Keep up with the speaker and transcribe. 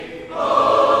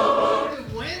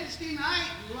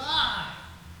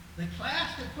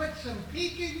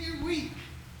peek in your week.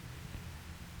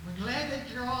 We're glad that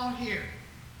you're all here.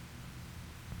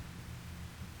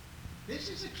 This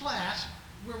is a class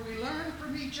where we learn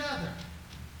from each other.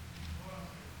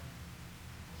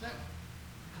 So,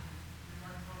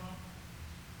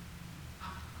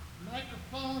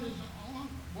 microphone is on,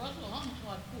 was on, so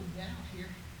I pulled down here.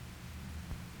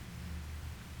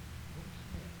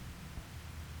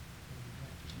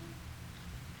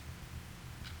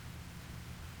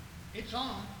 It's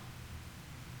on.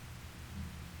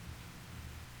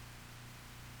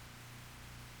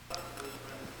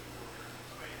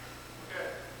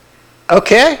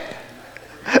 Okay.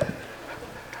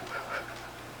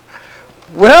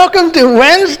 Welcome to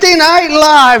Wednesday Night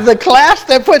Live, the class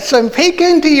that puts some peek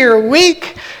into your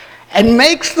week and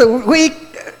makes the week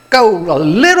go a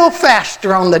little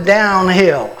faster on the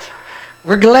downhill.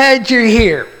 We're glad you're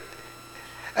here.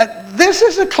 This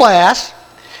is a class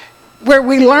where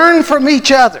we learn from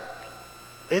each other.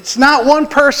 It's not one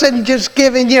person just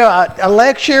giving you a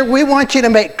lecture. We want you to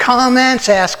make comments,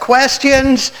 ask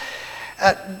questions,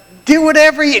 do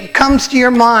whatever comes to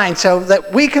your mind so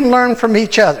that we can learn from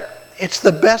each other. It's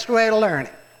the best way to learn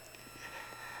it.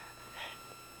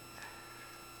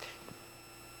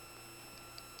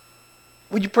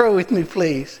 Would you pray with me,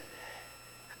 please?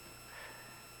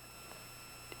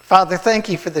 Father, thank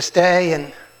you for this day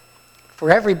and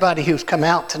for everybody who's come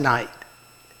out tonight.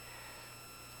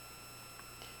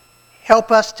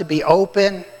 Help us to be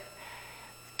open,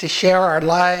 to share our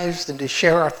lives and to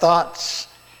share our thoughts.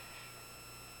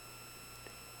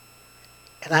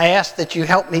 And I ask that you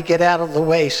help me get out of the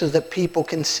way so that people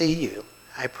can see you.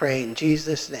 I pray in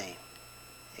Jesus' name.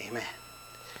 Amen.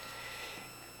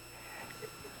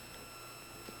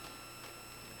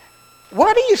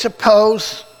 Why do you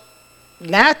suppose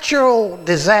natural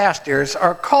disasters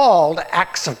are called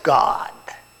acts of God?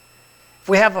 If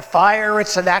we have a fire,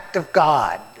 it's an act of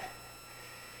God.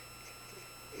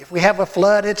 If we have a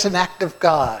flood, it's an act of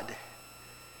God.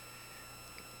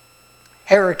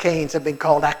 Hurricanes have been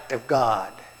called act of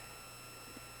God.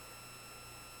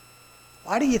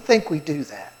 Why do you think we do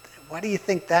that? Why do you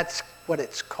think that's what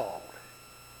it's called?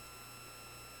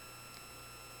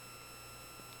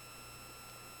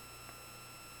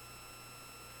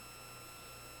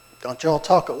 Don't you all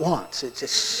talk at once. It's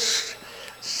just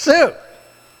Sue.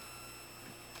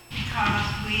 Because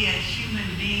we as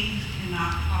human beings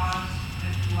cannot cause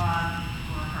a flood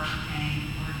or a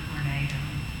hurricane or a tornado.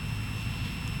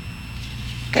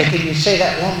 Okay, can you say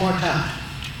that one more time?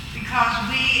 Because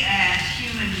we as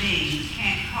human beings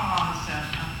can't cause a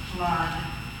flood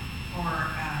or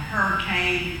a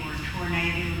hurricane or a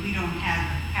tornado. We don't have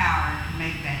the power to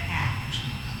make that happen.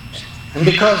 And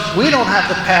because we don't have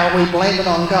the power, we blame it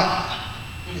on God.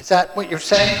 Is that what you're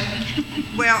saying?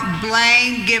 Well,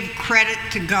 blame, give credit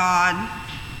to God,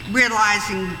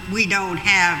 realizing we don't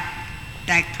have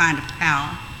that kind of power.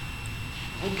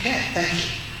 Okay, thank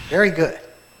you. Very good.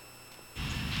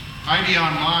 Heidi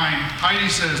online, Heidi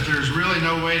says there's really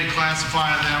no way to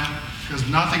classify them because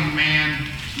nothing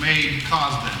man-made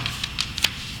caused them.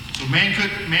 So man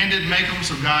didn't make them,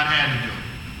 so God had to do it.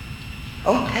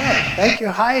 Okay, thank you,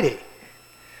 Heidi.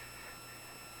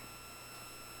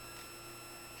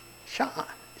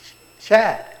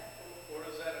 Shad. Or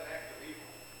is that an act of evil?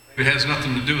 It has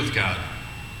nothing to do with God.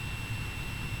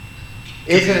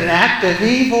 Is it an act of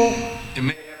evil? It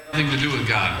may have nothing to do with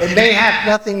God. It may have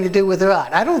nothing to do with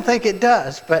God. I don't think it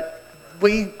does, but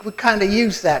we kind of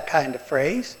use that kind of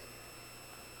phrase.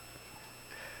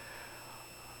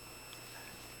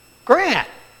 Grant.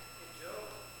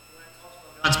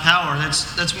 God's power,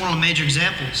 that's one of the major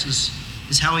examples,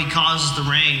 is how he causes the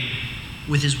rain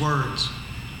with his words.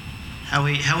 How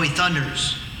he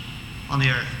thunders on the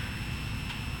earth.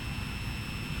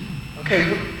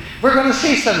 Okay, we're going to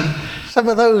see some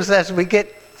of those as we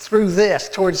get through this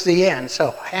towards the end,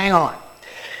 so hang on.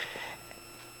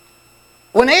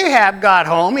 When Ahab got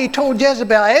home, he told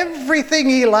Jezebel everything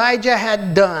Elijah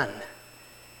had done,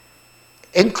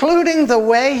 including the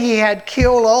way he had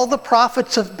killed all the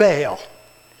prophets of Baal.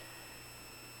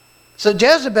 So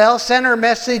Jezebel sent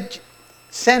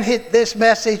this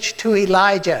message to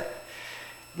Elijah.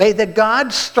 May the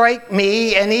gods strike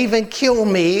me and even kill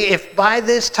me if by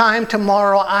this time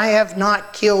tomorrow I have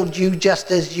not killed you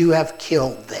just as you have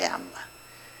killed them.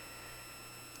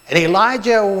 And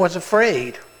Elijah was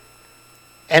afraid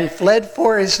and fled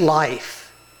for his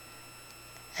life.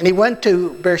 And he went to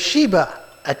Beersheba,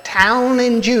 a town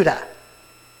in Judah,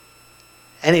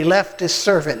 and he left his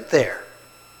servant there.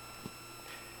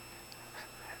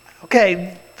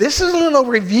 Okay, this is a little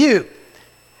review.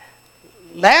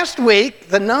 Last week,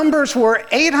 the numbers were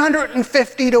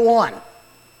 850 to 1.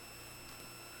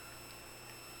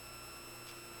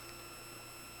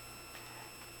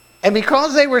 And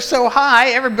because they were so high,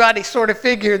 everybody sort of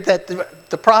figured that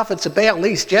the prophets of Baal, at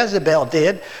least Jezebel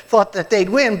did, thought that they'd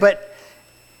win, but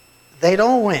they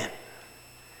don't win.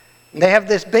 And they have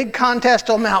this big contest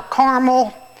on Mount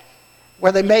Carmel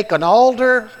where they make an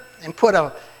altar and put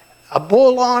a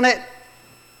bull on it,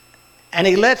 and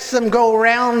he lets them go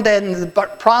around, and the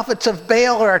prophets of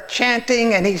Baal are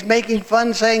chanting, and he's making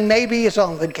fun, saying maybe he's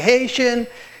on vacation,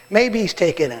 maybe he's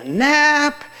taking a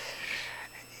nap.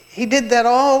 He did that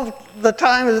all the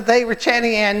time that they were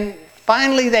chanting, and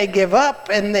finally they give up,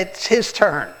 and it's his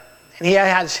turn. And he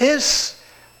has his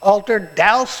altar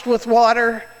doused with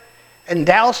water, and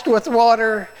doused with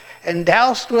water, and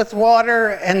doused with water,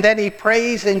 and then he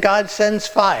prays, and God sends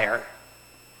fire.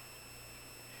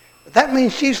 But that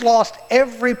means she's lost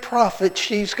every prophet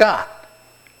she's got.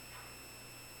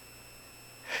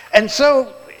 And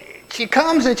so she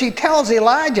comes and she tells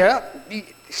Elijah, he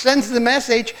sends the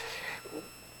message,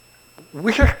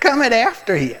 we're coming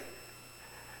after you.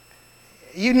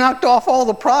 You knocked off all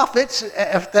the prophets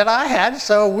that I had,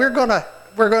 so we're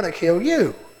gonna kill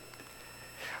you.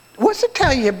 What's it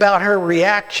tell you about her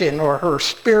reaction or her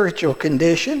spiritual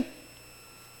condition?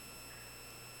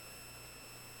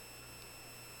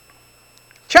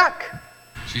 Chuck?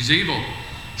 She's evil.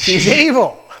 She's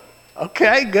evil.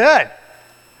 Okay, good.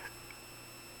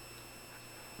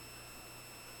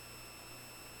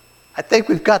 I think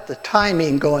we've got the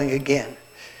timing going again.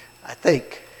 I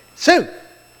think. Sue?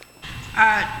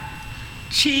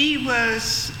 She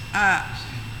was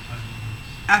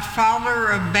a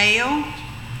follower of Baal,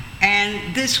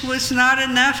 and this was not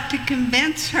enough to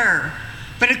convince her.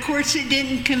 But of course it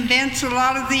didn't convince a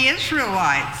lot of the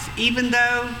Israelites, even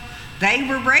though they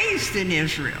were raised in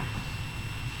Israel.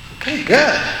 Okay,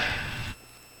 good.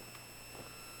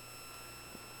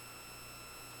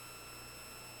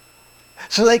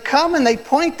 So they come and they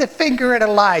point the finger at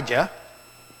Elijah,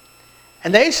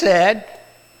 and they said,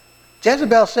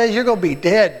 Jezebel says you're going to be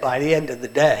dead by the end of the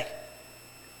day.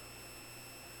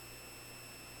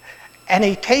 And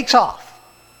he takes off.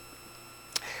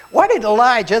 Why did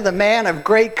Elijah, the man of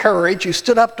great courage who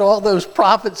stood up to all those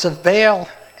prophets of Baal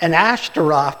and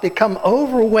Ashtaroth, become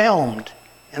overwhelmed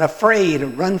and afraid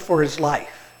and run for his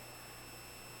life?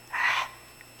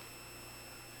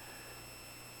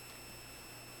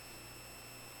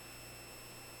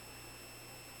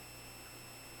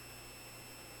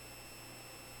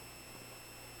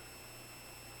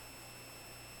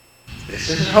 This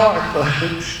is hard,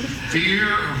 folks. Fear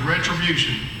of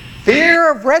retribution.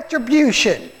 Fear of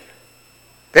retribution.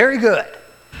 Very good.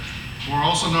 Or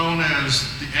also known as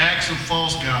the acts of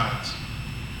false gods.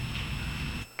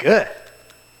 Good.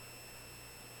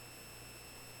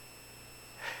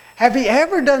 Have you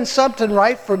ever done something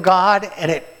right for God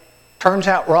and it turns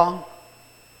out wrong?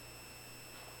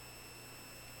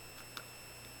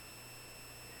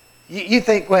 You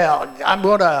think, well, I'm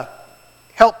going to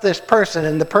help this person,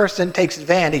 and the person takes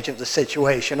advantage of the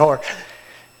situation. Or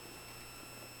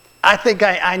I think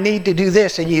I need to do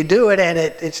this, and you do it, and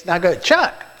it's not good.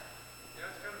 Chuck?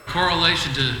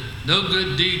 Correlation to no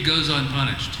good deed goes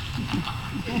unpunished.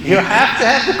 You have to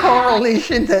have the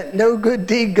correlation that no good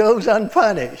deed goes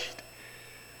unpunished.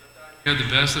 You have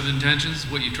the best of intentions,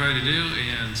 what you try to do,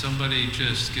 and somebody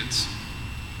just gets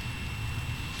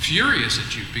furious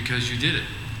at you because you did it.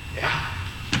 Yeah.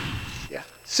 Yeah.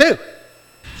 Sue?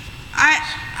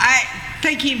 I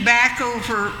thinking back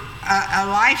over a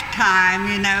lifetime,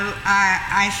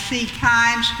 I see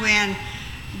times when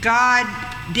God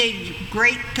did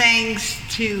great things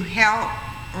to help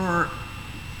or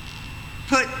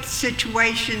put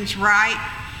situations right,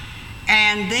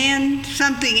 and then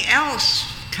something else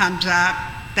comes up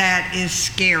that is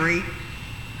scary,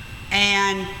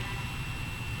 and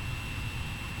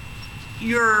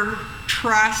your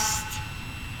trust,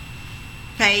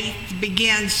 faith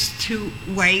begins to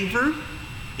waver.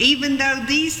 Even though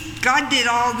God did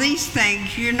all these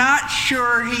things, you're not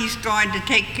sure he's going to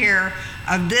take care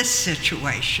of this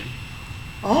situation.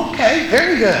 Okay,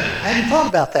 very good. I hadn't thought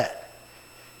about that.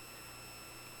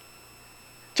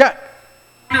 Chuck?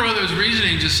 I wonder whether there's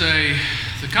reasoning to say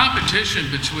the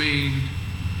competition between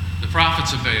the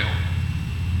prophets of Baal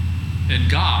and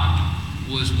God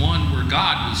was one where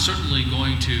God was certainly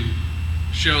going to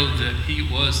show that he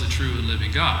was the true and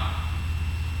living God.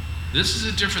 This is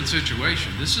a different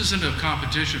situation. This isn't a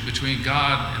competition between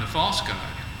God and a false God.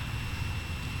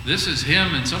 This is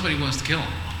him and somebody wants to kill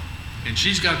him. And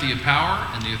she's got the power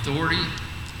and the authority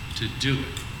to do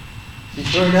it. She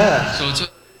sure does. So it's a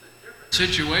different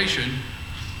situation.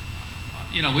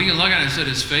 We can look at it and say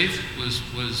his faith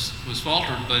was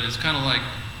faltered, but it's kind of like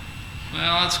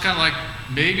Well, it's kind of like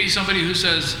maybe somebody who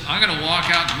says, I'm going to walk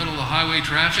out in the middle of the highway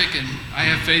traffic and I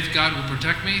have faith God will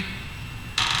protect me.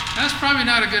 That's probably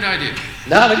not a good idea.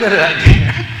 Not a good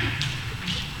idea.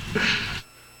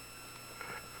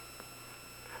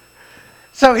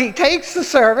 So he takes the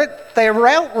servant, they're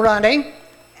out running,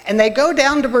 and they go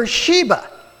down to Beersheba.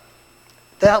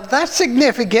 Now, that's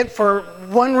significant for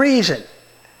one reason.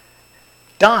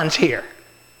 Don's here.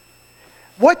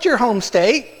 What's your home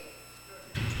state?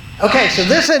 Okay, so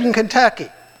this isn't Kentucky.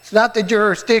 It's not the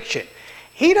jurisdiction.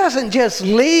 He doesn't just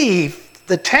leave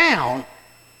the town,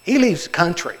 he leaves the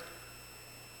country.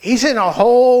 He's in a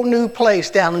whole new place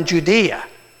down in Judea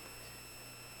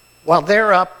while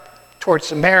they're up towards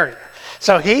Samaria.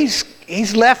 So he's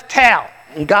left town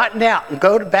and gotten out and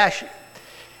go to Bathsheba.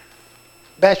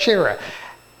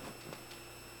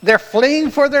 They're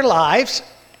fleeing for their lives,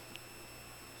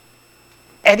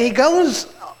 and he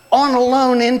goes on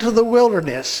alone into the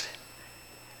wilderness.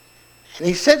 And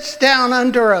he sits down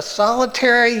under a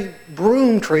solitary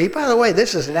broom tree. By the way,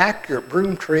 this is an accurate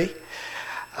broom tree.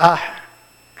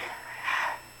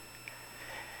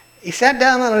 He sat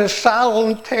down on a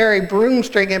solitary broom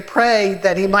tree and prayed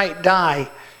that he might die.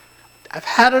 I've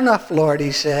had enough, Lord,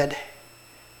 he said.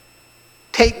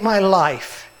 Take my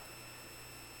life,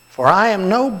 for I am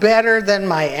no better than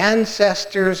my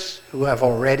ancestors who have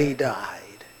already died.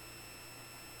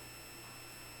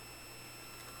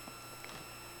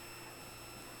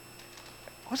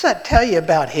 What's that tell you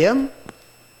about him?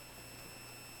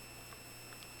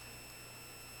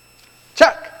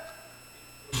 Chuck?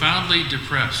 Profoundly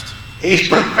depressed. He's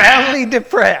profoundly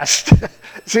depressed.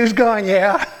 Sue's going,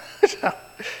 yeah.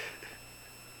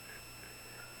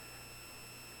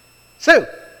 Sue?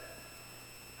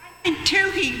 I think, too,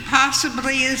 he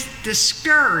possibly is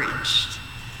discouraged.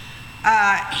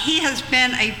 He has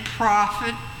been a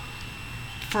prophet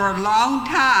for a long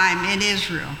time in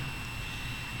Israel.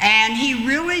 And he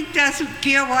really doesn't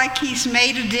feel like he's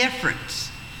made a difference.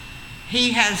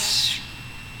 He has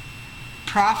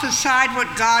prophesied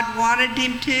what God wanted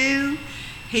him to.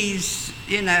 He's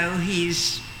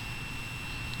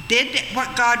did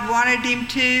what God wanted him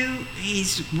to.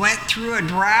 He's went through a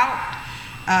drought,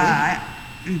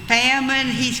 and famine.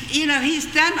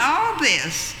 He's done all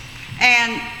this.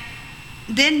 And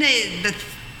then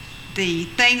the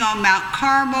thing on Mount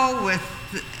Carmel with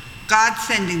God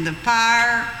sending the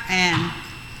fire, and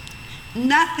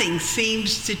nothing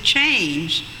seems to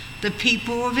change the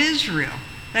people of Israel.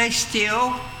 They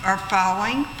still are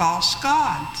following false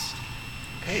gods.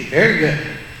 Okay, very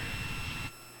good.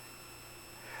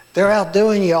 They're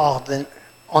outdoing y'all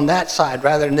on that side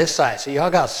rather than this side, so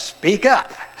y'all got to speak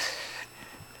up.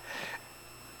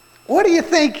 What do you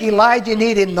think Elijah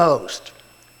needed most?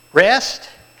 Rest?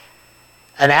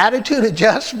 An attitude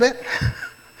adjustment?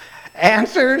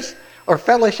 Answers? Or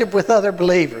fellowship with other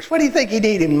believers? What do you think he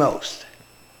needed most?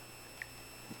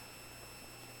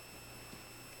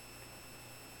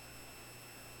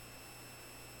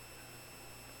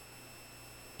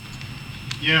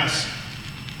 Yes.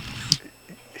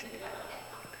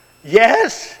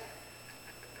 Yes?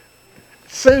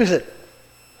 Susan?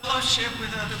 Fellowship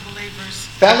with other believers.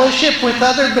 Fellowship with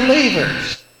other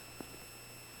believers.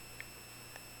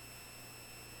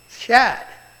 Shad?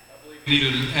 I believe he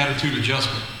needed an attitude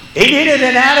adjustment. He needed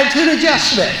an attitude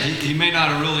adjustment. He may not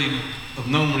have really have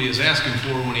known what he was asking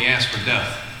for when he asked for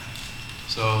death.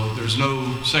 So there's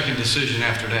no second decision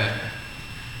after that.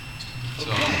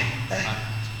 So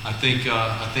I think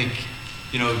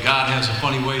God has a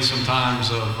funny way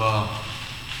sometimes of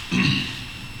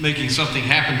making something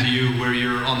happen to you where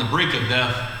you're on the brink of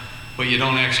death, but you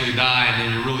don't actually die, and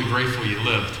then you're really grateful you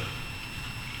lived.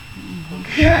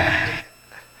 Okay.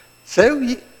 Sue,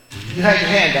 you had your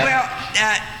hand up. Well,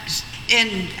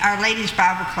 in our ladies'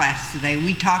 Bible class today,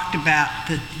 we talked about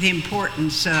the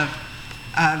importance of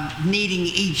needing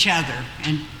each other.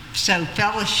 And so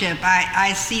fellowship,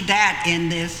 I see that in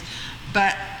this.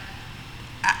 But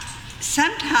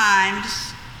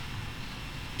sometimes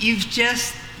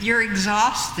you're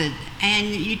exhausted, and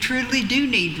you truly do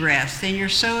need rest. And you're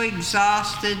so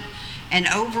exhausted and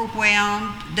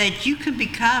overwhelmed that you can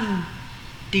become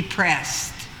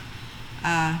depressed.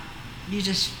 You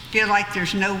just feel like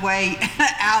there's no way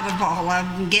out of all of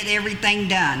them, get everything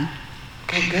done.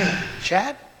 Okay, good.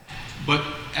 Chad? But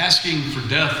asking for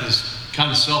death is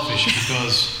kind of selfish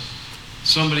because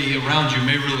somebody around you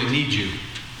may really need you.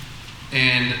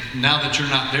 And now that you're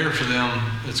not there for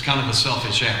them, it's kind of a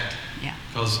selfish act. Yeah.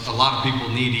 Because a lot of people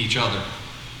need each other.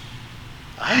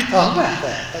 I hadn't thought about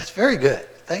that. That's very good.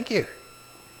 Thank you.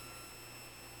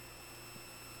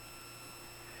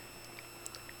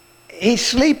 He's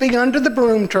sleeping under the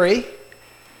broom tree.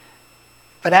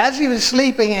 But as he was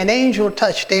sleeping, an angel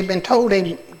touched him and told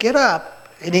him, "Get up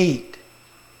and eat."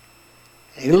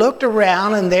 And he looked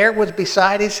around, and there was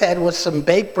beside his head was some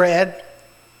baked bread,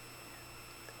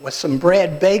 some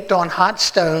bread baked on hot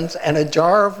stones, and a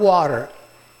jar of water.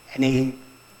 And he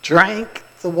drank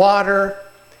the water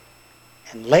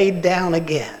and laid down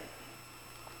again.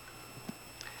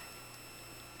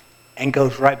 And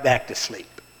goes right back to sleep.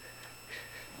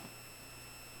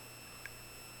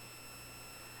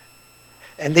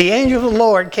 And the angel of the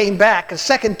Lord came back a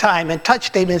second time and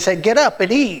touched him and said, "Get up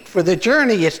and eat, for the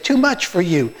journey is too much for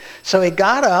you." So he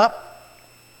got up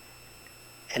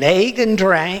and ate and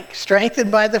drank, strengthened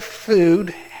by the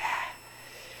food.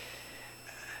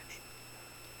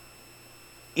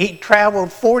 He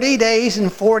traveled 40 days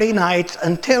and 40 nights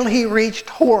until he reached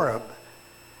Horeb,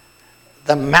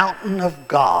 the mountain of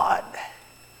God.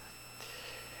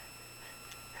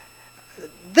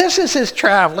 This is his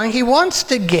traveling. He wants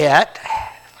to get,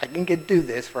 if I can do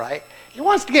this right, he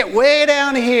wants to get way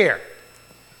down here.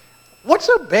 What's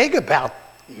so big about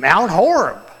Mount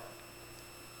Horeb?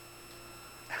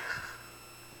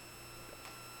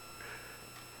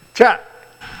 Chuck.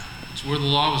 It's where the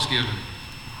law was given.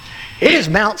 It is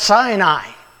Mount Sinai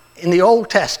in the Old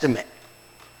Testament.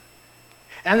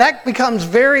 And that becomes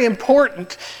very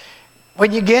important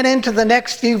when you get into the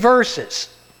next few verses.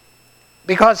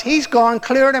 Because he's gone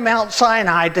clear to Mount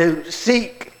Sinai to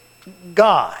seek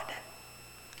God.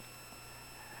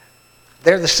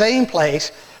 They're the same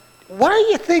place. Why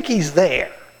do you think he's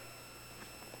there?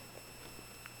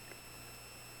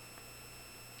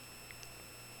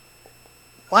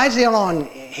 Why is he on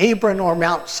Hebron or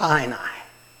Mount Sinai?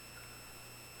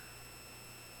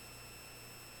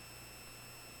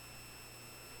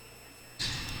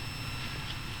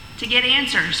 To get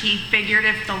answers. He figured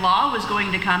if the law was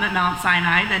going to come at Mount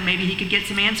Sinai, then maybe he could get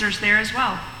some answers there as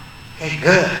well. Okay,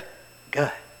 good.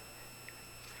 Good.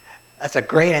 That's a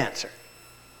great answer.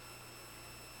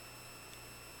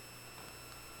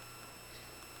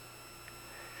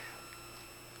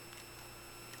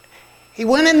 He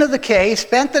went into the cave,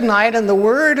 spent the night, and the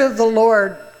word of the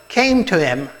Lord came to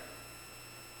him.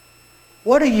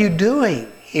 "What are you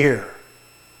doing here,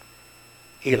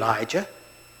 Elijah?"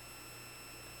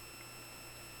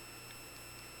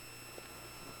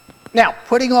 Now,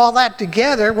 putting all that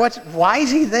together, why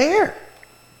is he there?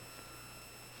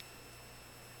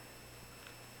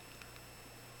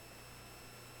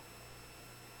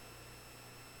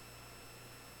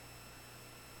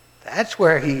 That's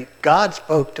where God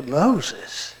spoke to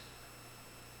Moses.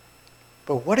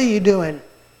 But what are you doing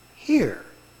here,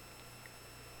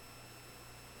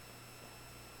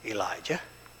 Elijah?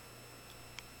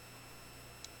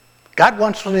 God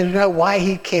wants me to know why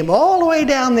he came all the way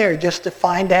down there just to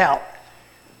find out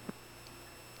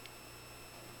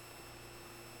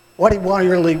what he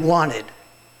really wanted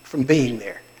from being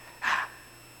there.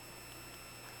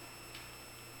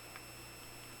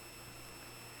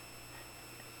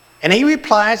 And he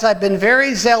replies, "I've been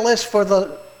very zealous for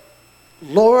the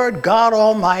Lord God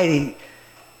Almighty.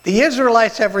 The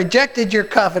Israelites have rejected your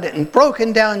covenant and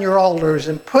broken down your altars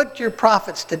and put your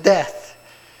prophets to death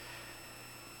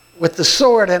with the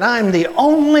sword, and I'm the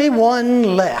only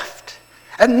one left.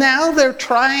 And now they're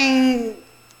trying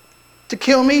to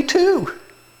kill me too."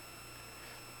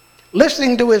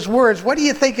 Listening to his words, what do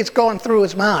you think is going through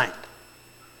his mind?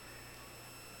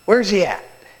 Where's he at?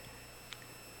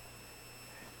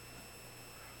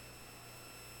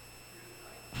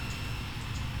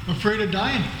 Afraid of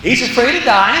dying. He's afraid of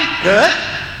dying. Good.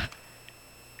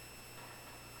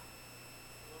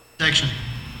 Protection.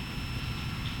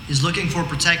 He's looking for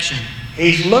protection.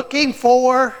 He's looking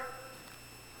for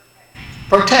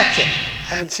protection.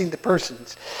 I haven't seen the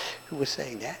persons who was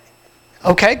saying that.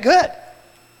 Okay, good.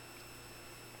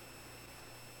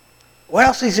 What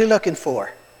else is he looking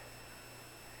for?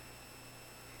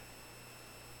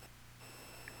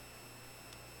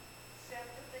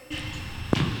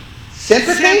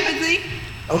 Sympathy? Sympathy.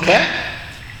 Okay.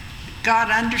 God,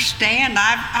 understand.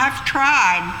 I've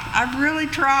tried. I've really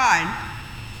tried.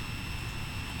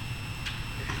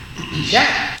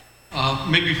 Yeah.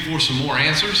 Maybe for some more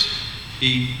answers.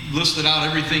 He listed out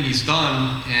everything he's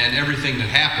done and everything that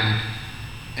happened,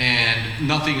 and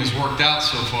nothing has worked out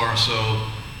so far. So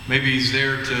maybe he's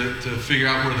there to figure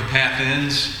out where the path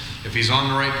ends, if he's on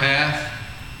the right path.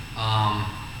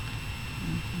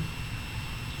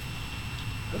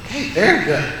 Okay, very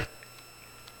good.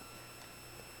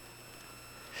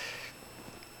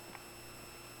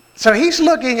 So he's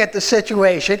looking at the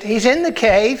situation. He's in the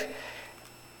cave.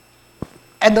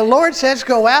 And the Lord says,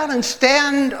 "Go out and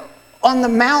stand on the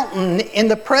mountain in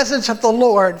the presence of the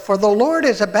Lord, for the Lord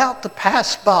is about to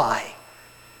pass by."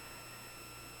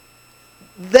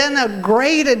 Then a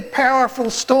great and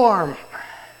powerful storm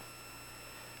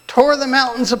tore the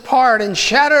mountains apart and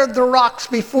shattered the rocks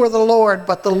before the Lord,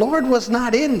 but the Lord was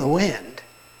not in the wind.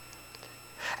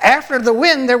 After the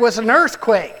wind there was an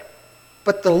earthquake,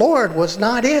 but the Lord was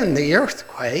not in the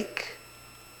earthquake.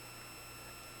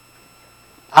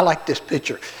 I like this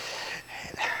picture.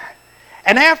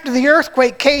 And after the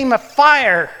earthquake came a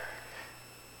fire,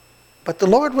 but the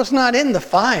Lord was not in the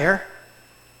fire.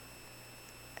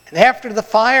 And after the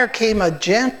fire came a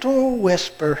gentle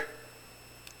whisper.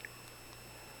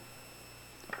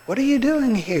 What are you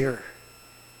doing here,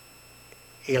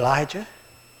 Elijah?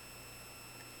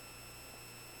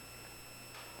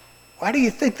 Why do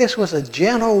you think this was a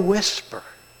gentle whisper?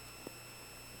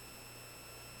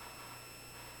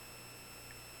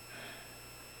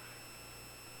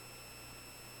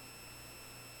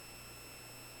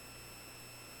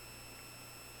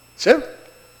 So?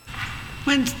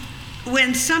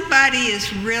 When somebody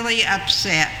is really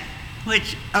upset,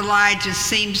 which Elijah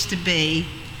seems to be,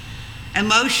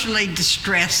 emotionally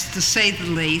distressed to say the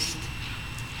least,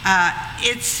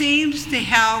 it seems to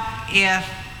help if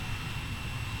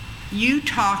you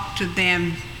talk to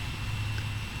them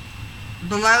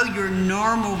below your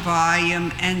normal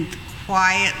volume and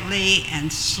quietly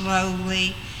and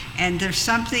slowly, and there's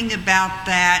something about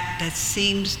that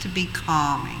seems to be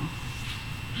calming.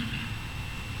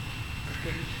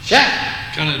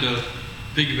 Yeah. Kind of to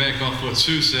piggyback off what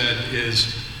Sue said,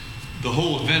 is the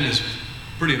whole event is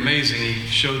pretty amazing. He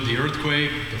showed the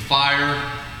earthquake, the fire,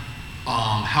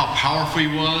 how powerful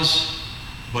he was,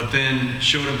 but then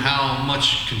showed him how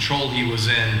much control he was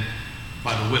in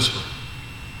by the whisper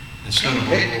instead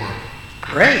of a roar.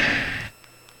 Great.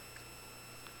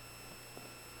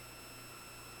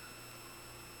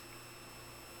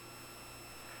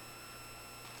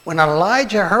 When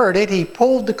Elijah heard it, he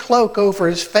pulled the cloak over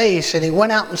his face and he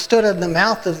went out and stood in the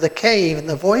mouth of the cave. And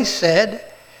the voice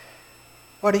said,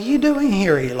 "What are you doing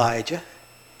here, Elijah?"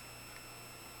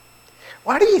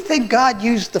 Why do you think God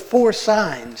used the 4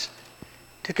 signs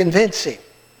to convince him?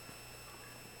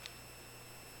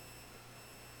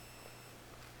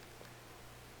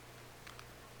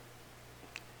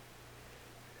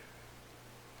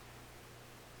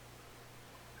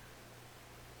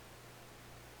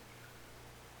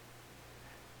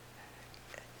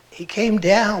 He came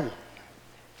down.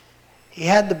 He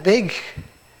had the big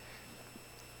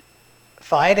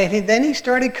fight, and then he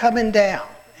started coming down.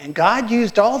 And God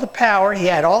used all the power. He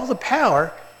had all the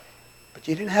power, but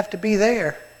you didn't have to be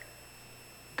there.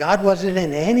 God wasn't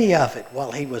in any of it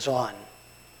while he was on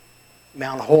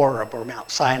Mount Horeb or Mount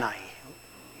Sinai.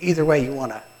 Either way you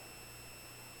want to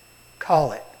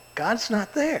call it. God's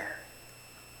not there.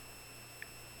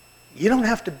 You don't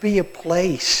have to be a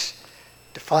place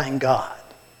to find God.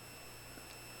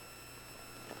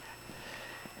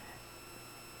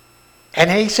 And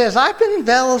he says, "I've been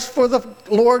zealous for the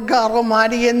Lord God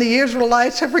Almighty, and the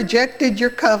Israelites have rejected your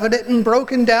covenant and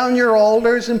broken down your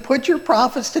altars and put your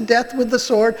prophets to death with the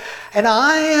sword, and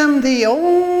I am the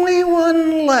only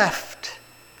one left.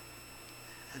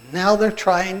 And now they're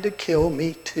trying to kill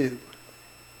me too."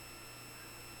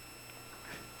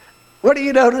 What do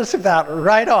you notice about it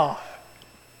right off?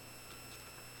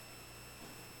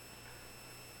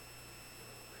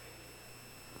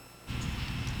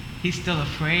 He's still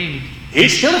afraid.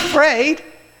 He's still afraid.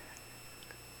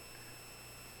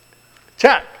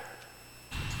 Chuck.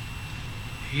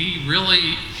 He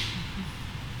really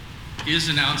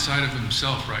isn't outside of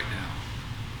himself right now.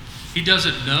 He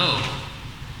doesn't know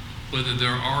whether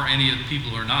there are any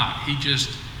people or not. He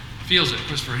just feels it.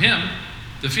 Because for him,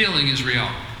 the feeling is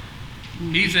reality.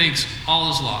 He thinks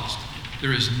all is lost.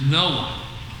 There is no one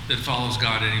that follows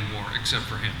God anymore except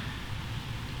for him.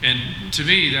 And to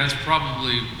me, that's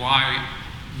probably why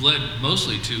led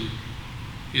mostly to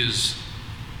his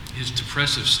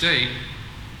depressive state,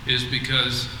 is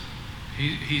because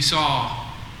he saw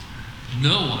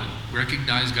no one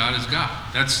recognize God as God.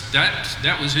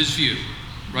 That was his view.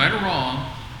 Right or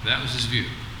wrong, that was his view.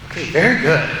 Okay, very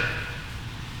good.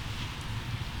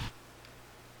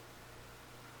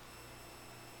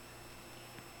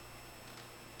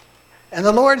 And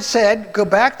the Lord said, "Go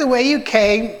back the way you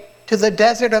came to the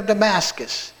desert of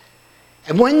Damascus.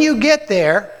 And when you get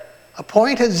there,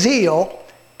 appoint Hazael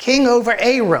king over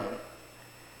Aram,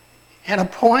 and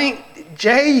appoint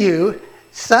Jehu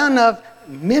son of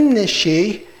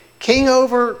Nimshi king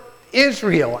over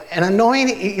Israel, and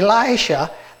anoint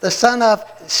Elisha the son of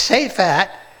Shaphat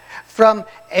from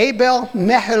Abel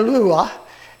Meholah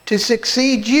to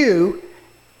succeed you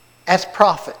as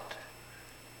prophet.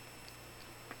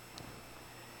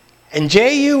 And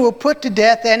Jehu will put to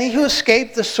death any who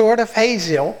escape the sword of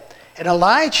Hazael, And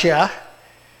Elijah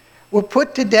will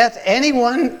put to death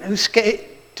anyone who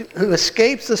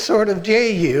escapes the sword of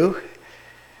Jehu.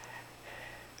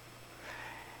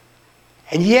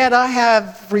 And yet I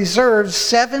have reserved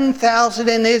 7,000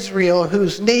 in Israel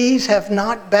whose knees have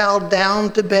not bowed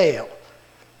down to Baal,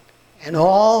 and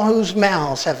all whose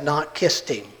mouths have not kissed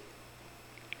him.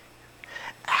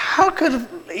 How could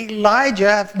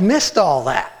Elijah have missed all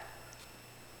that?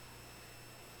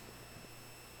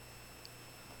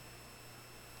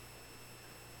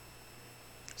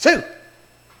 Sue?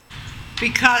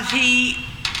 Because he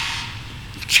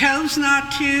chose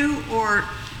not to, or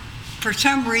for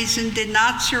some reason did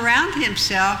not surround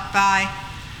himself by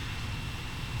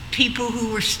people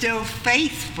who were still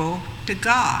faithful to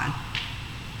God.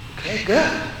 Okay,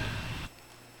 good.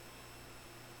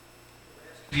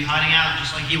 Be hiding out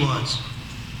just like he was.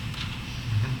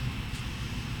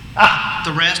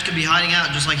 The rest could be hiding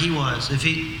out just like he was. If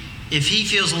he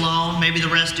feels alone, maybe the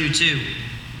rest do too.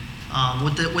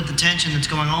 With the tension that's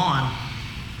going on,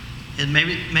 and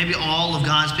maybe all of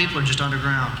God's people are just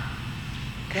underground.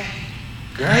 Okay,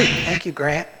 great. Thank you,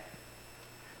 Grant.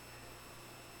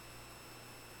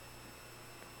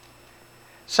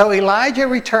 So Elijah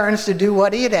returns to do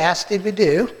what he had asked him to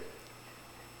do.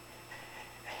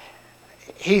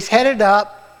 He's headed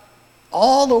up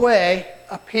all the way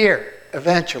up here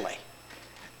eventually.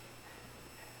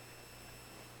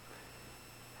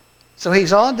 So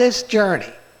he's on this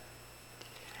journey.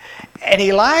 And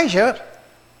Elijah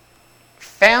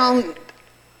found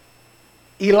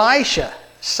Elisha,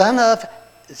 son of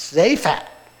Shaphat.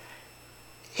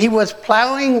 He was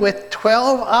plowing with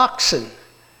 12 oxen,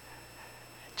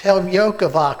 12 yoke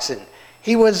of oxen.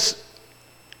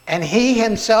 And he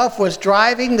himself was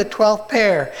driving the 12th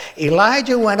pair.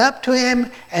 Elijah went up to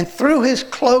him and threw his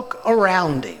cloak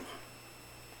around him.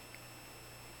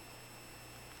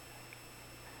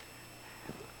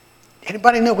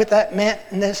 Anybody know what that meant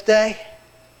in this day?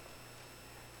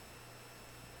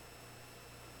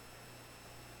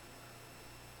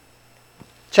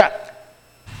 Chuck.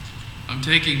 I'm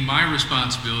taking my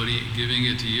responsibility and giving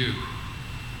it to you.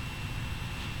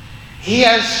 He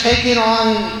has taken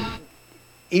on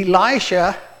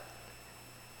Elisha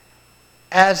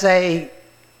as an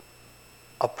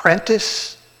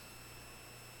apprentice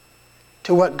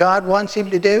to what God wants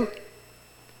him to do.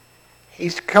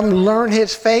 He's come learn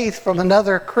his faith from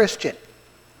another Christian.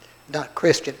 Not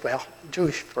Christian, well,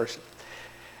 Jewish person.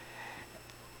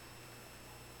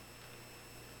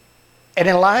 And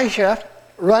Elisha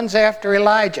runs after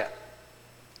Elijah.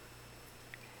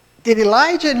 Did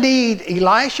Elijah need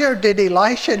Elisha, or did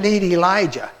Elisha need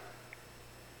Elijah?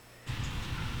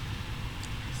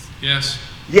 Yes.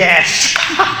 Yes.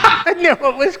 I knew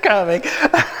it was coming.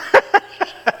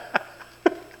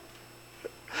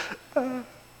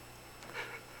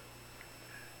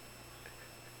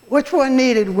 Which one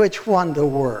needed which one the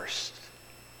worst?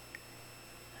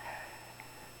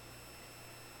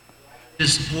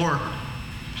 His support.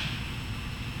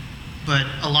 But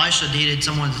Elisha needed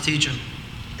someone to teach him.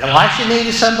 Elisha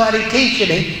needed somebody teaching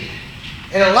him.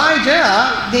 And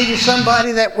Elijah needed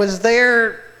somebody that was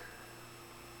there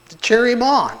to cheer him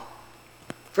on.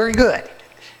 Very good.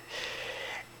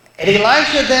 And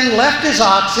Elisha then left his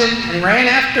oxen and ran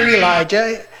after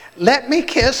Elijah. "Let me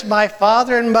kiss my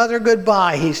father and mother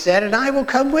goodbye," he said, "and I will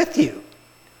come with you."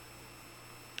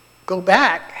 "Go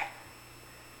back."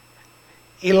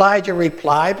 Elijah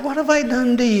replied, "What have I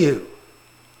done to you?"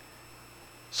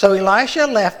 So Elisha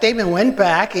left him and went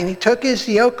back, and he took his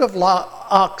yoke of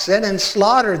oxen and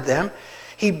slaughtered them.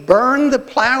 He burned the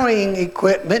plowing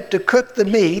equipment to cook the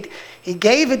meat. He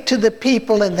gave it to the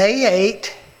people, and they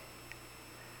ate.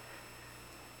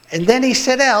 And then he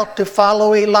set out to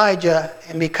follow Elijah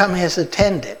and become his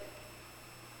attendant.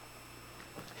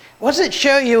 What does it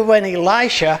show you when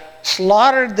Elisha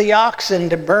slaughtered the oxen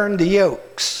to burn the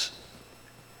yokes?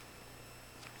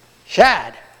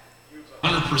 Shad.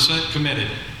 100%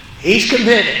 committed. He's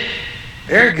committed.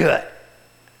 Very good.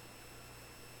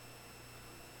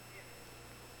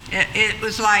 It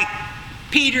was like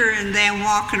Peter and them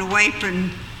walking away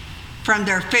from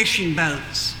their fishing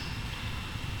boats.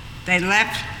 They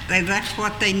left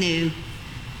what they knew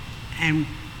and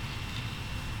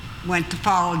went to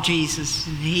follow Jesus.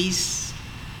 And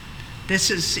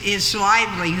this is his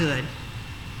livelihood.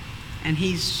 And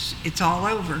it's all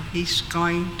over. He's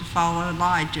going to follow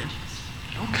Elijah.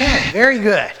 Okay, very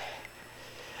good.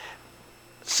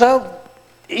 So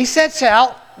he sets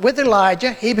out with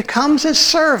Elijah. He becomes his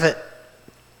servant.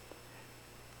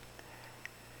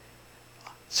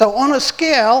 So on a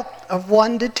scale of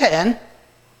 1 to 10,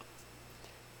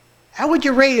 how would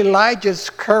you rate Elijah's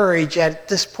courage at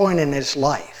this point in his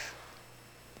life?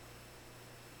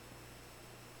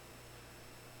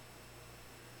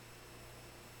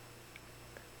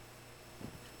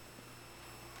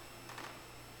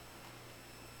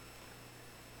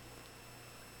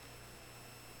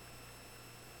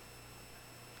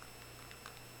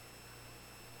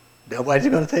 Nobody's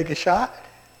going to take a shot?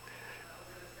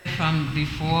 From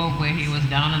before where he was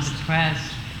down and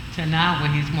depressed to now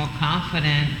where he's more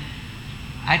confident,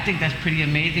 I think that's pretty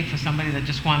amazing for somebody that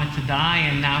just wanted to die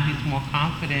and now he's more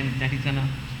confident that he's going to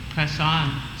press on.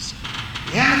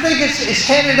 Yeah, I think it's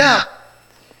headed up.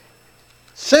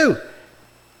 Sue?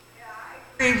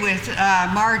 I agree with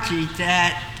Margie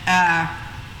that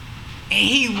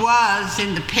he was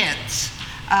in the pits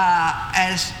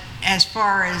as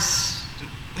far as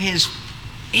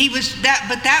he was that,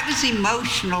 but that was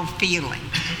emotional feeling.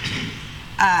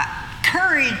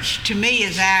 Courage to me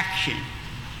is action,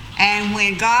 and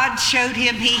when God showed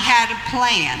him he had a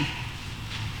plan,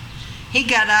 he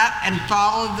got up and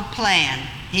followed the plan.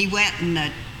 He went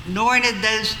and anointed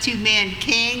those 2 men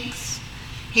kings.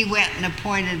 He went and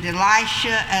appointed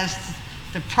Elisha as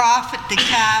the prophet to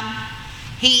come.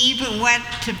 He even went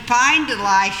to find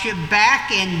Elisha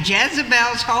back in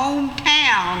Jezebel's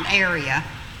hometown area.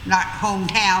 Not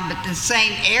hometown, but the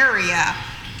same area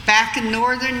back in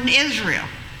northern Israel.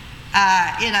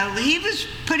 He was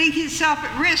putting himself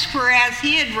at risk, whereas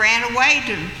he had ran away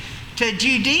to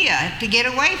Judea to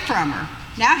get away from her.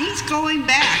 Now he's going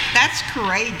back. That's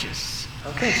courageous.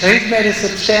 Okay, so he's made a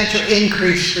substantial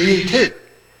increase for you too.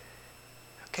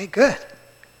 Okay, good.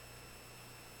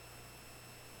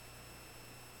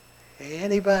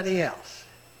 Anybody else?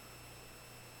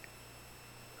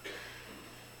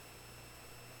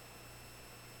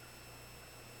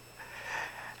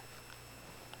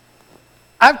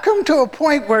 I've come to a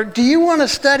point where, do you want to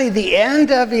study the end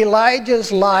of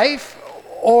Elijah's life,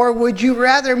 or would you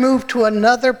rather move to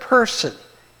another person?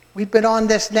 We've been on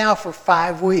this now for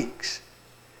 5 weeks.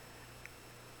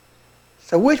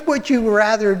 So which would you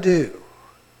rather do?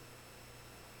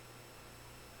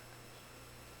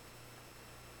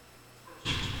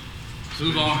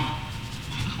 Move on.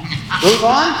 Move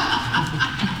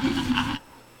on?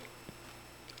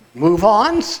 Move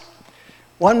ons?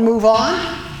 One move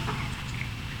on?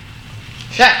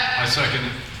 Check. I second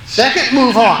it. Second,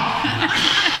 move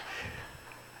on.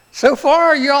 So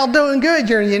far, you're all doing good.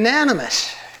 You're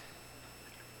unanimous.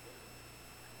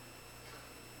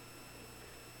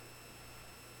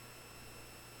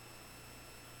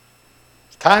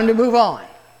 It's time to move on.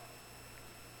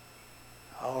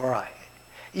 All right.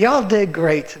 Y'all did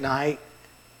great tonight.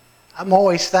 I'm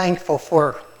always thankful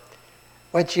for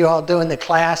what you all do in the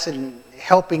class and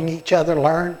helping each other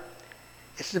learn.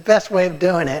 It's the best way of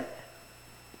doing it.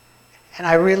 And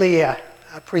I really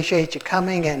appreciate you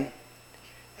coming and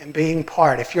being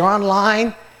part. If you're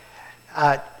online,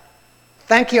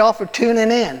 thank you all for tuning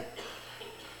in.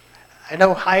 I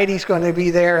know Heidi's going to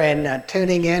be there and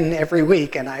tuning in every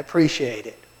week, and I appreciate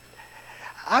it.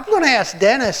 I'm going to ask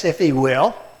Dennis, if he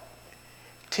will,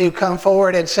 to come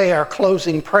forward and say our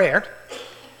closing prayer.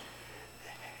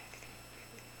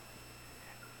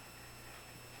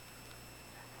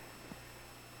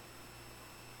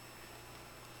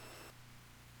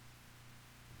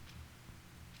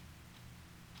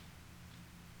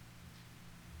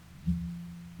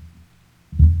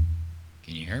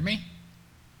 Can you hear me?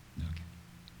 Okay.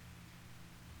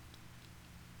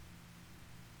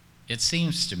 It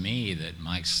seems to me that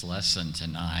Mike's lesson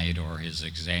tonight, or his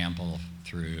example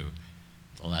through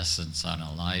the lessons on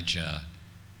Elijah,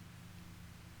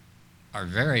 are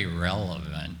very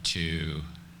relevant to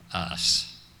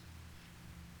us.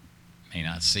 May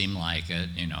not seem like it,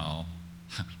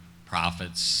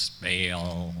 prophets,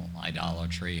 Baal,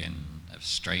 idolatry in a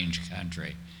strange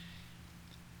country.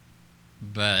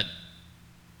 But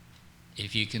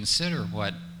if you consider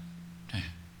what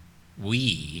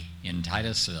we in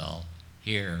Titusville,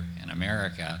 here in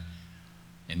America,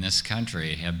 in this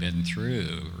country, have been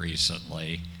through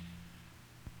recently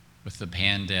with the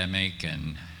pandemic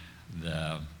and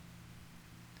the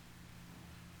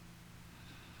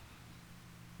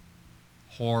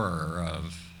horror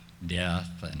of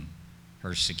death and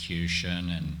persecution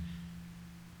and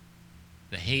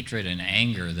the hatred and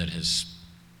anger that has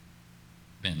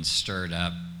been stirred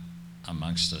up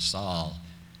amongst us all,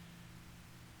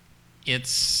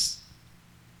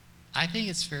 I think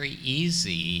it's very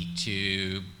easy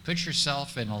to put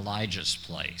yourself in Elijah's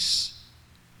place.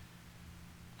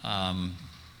 You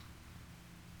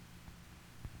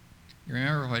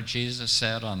remember what Jesus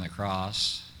said on the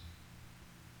cross?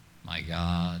 My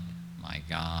God,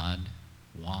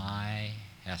 why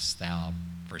hast thou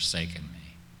forsaken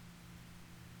me?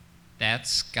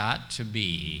 That's got to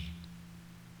be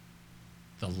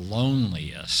the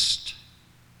loneliest,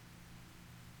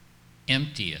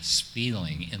 emptiest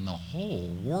feeling in the whole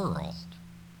world.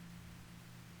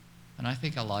 And I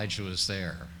think Elijah was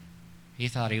there. He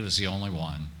thought he was the only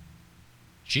one.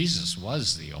 Jesus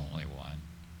was the only one.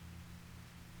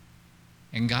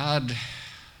 And God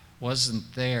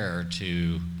wasn't there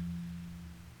to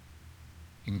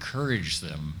encourage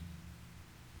them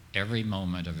every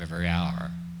moment of every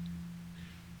hour,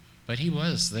 but he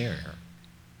was there.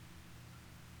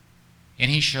 And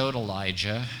he showed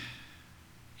Elijah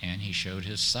and he showed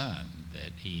his son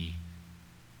that he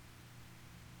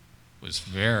was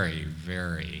very,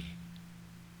 very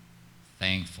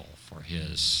thankful for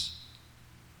his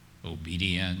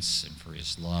obedience and for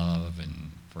his love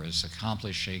and for his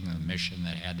accomplishing the mission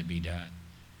that had to be done.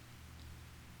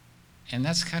 And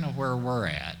that's kind of where we're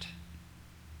at.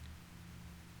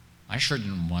 I sure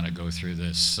didn't want to go through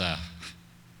this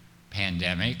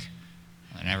pandemic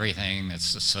and everything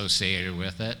that's associated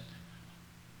with it.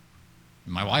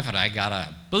 My wife and I got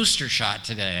a booster shot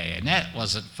today, and that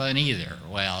wasn't fun either.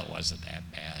 Well, it wasn't that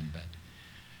bad,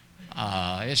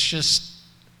 but it's just,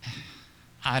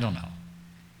 I don't know.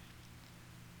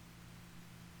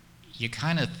 You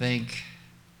kind of think,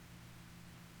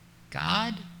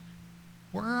 God,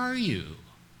 where are you?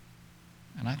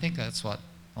 And I think that's what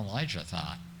Elijah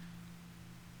thought.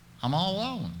 I'm all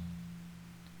alone.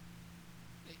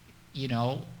 You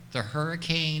know, the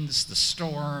hurricanes, the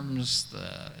storms,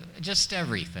 just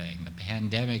everything, the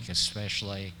pandemic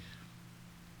especially.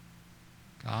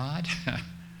 God,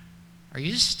 are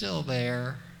you still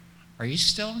there? Are you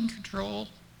still in control?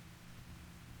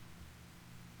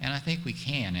 And I think we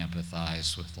can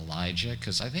empathize with Elijah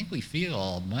because I think we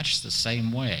feel much the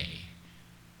same way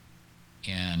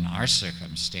in our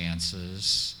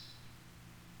circumstances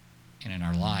and in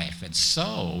our life. And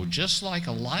so, just like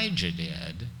Elijah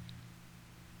did,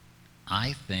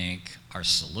 I think our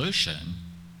solution,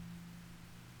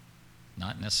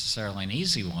 not necessarily an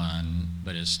easy one,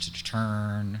 but is to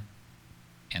turn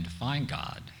and to find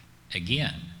God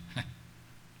again.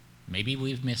 Maybe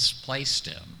we've misplaced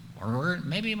him, or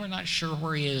maybe we're not sure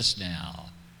where he is now,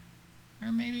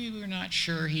 or maybe we're not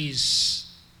sure he's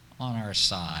on our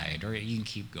side, or you can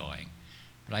keep going.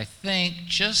 But I think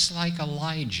just like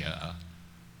Elijah,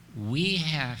 we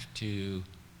have to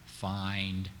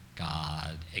find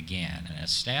God again and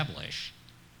establish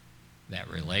that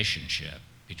relationship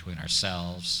between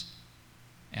ourselves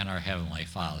and our Heavenly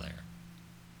Father.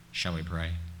 Shall we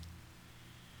pray?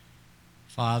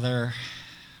 Father,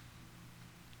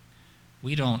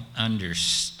 we don't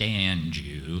understand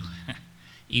you,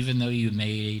 even though you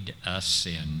made us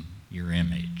in your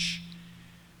image.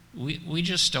 We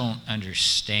just don't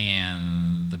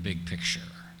understand the big picture.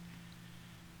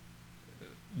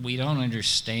 We don't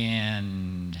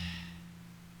understand,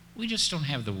 we just don't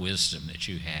have the wisdom that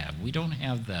you have. We don't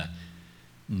have the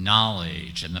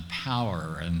knowledge and the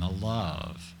power and the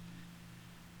love.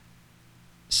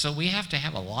 So we have to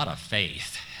have a lot of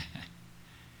faith.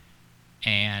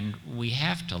 And we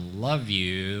have to love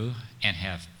you and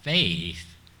have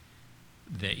faith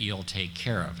that you'll take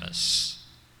care of us,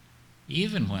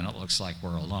 even when it looks like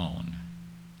we're alone.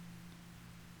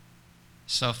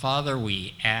 So, Father,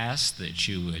 we ask that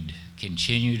you would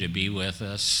continue to be with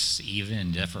us, even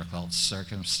in difficult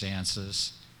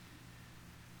circumstances,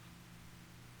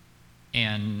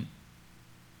 and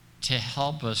to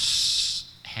help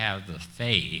us have the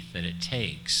faith that it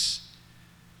takes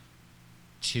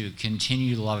to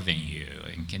continue loving you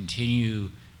and continue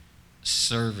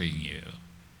serving you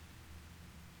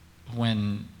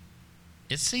when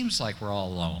it seems like we're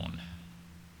all alone.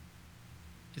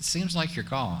 It seems like you're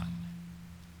gone.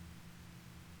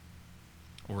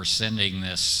 We're sending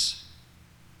this,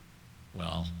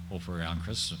 well, over around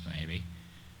Christmas maybe,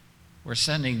 we're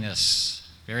sending this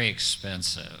very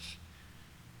expensive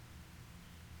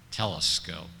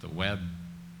telescope, the Webb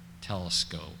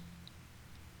telescope,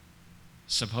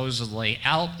 supposedly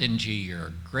out into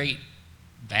your great,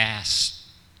 vast,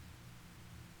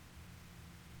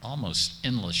 almost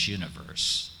endless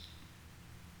universe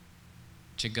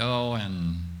to go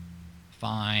and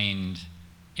find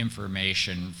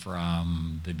information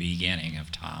from the beginning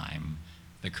of time,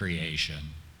 the creation.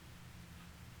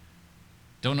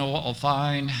 Don't know what we'll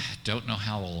find, don't know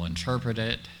how we'll interpret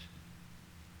it,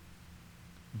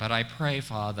 but I pray,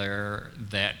 Father,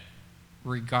 that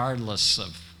regardless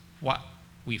of what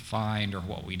we find or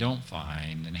what we don't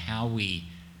find and how we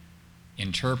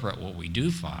interpret what we do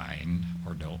find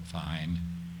or don't find,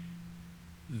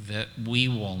 that we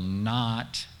will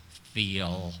not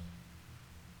feel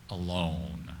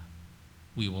alone.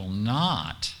 We will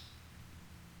not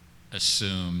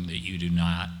assume that you do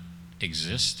not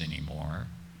exist anymore.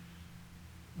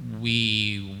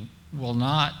 We will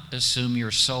not assume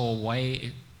you're so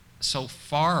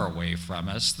far away from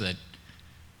us that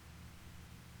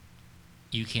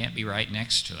you can't be right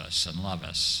next to us and love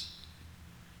us.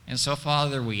 And so,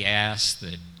 Father, we ask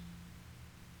that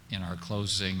in our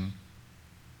closing,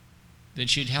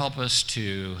 that you'd help us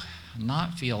to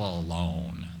not feel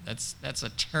alone. That's a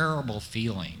terrible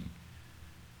feeling,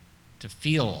 to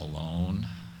feel alone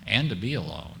and to be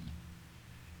alone.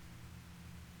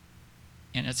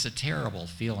 And it's a terrible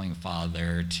feeling,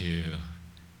 Father, to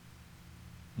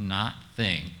not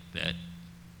think that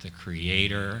the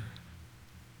Creator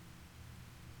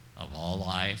of all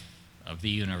life, of the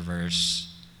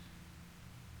universe,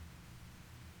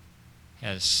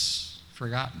 has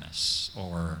forgotten us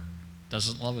or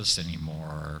doesn't love us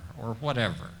anymore or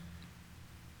whatever.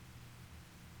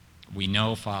 We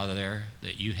know, Father,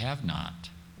 that you have not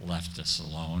left us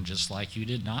alone, just like you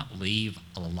did not leave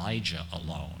Elijah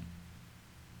alone.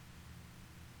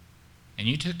 And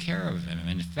you took care of him.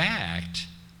 In fact,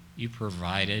 you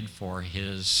provided for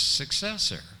his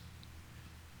successor.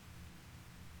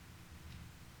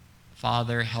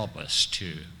 Father, help us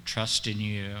to trust in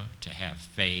you, to have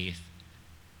faith,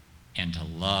 and to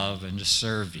love and to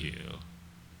serve you,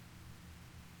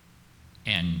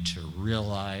 and to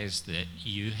realize that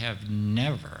you have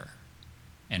never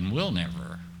and will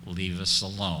never leave us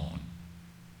alone,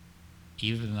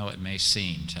 even though it may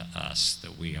seem to us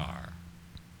that we are.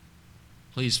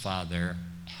 Please, Father,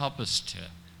 help us to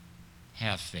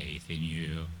have faith in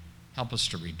you. Help us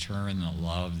to return the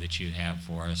love that you have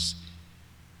for us.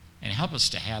 And help us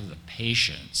to have the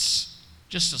patience,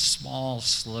 just a small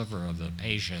sliver of the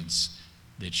patience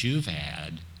that you've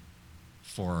had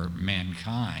for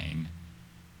mankind,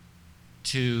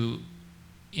 to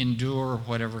endure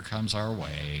whatever comes our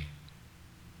way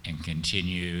and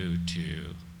continue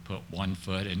to put one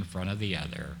foot in front of the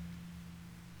other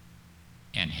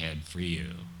and head for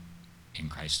you. In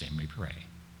Christ's name we pray.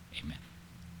 Amen.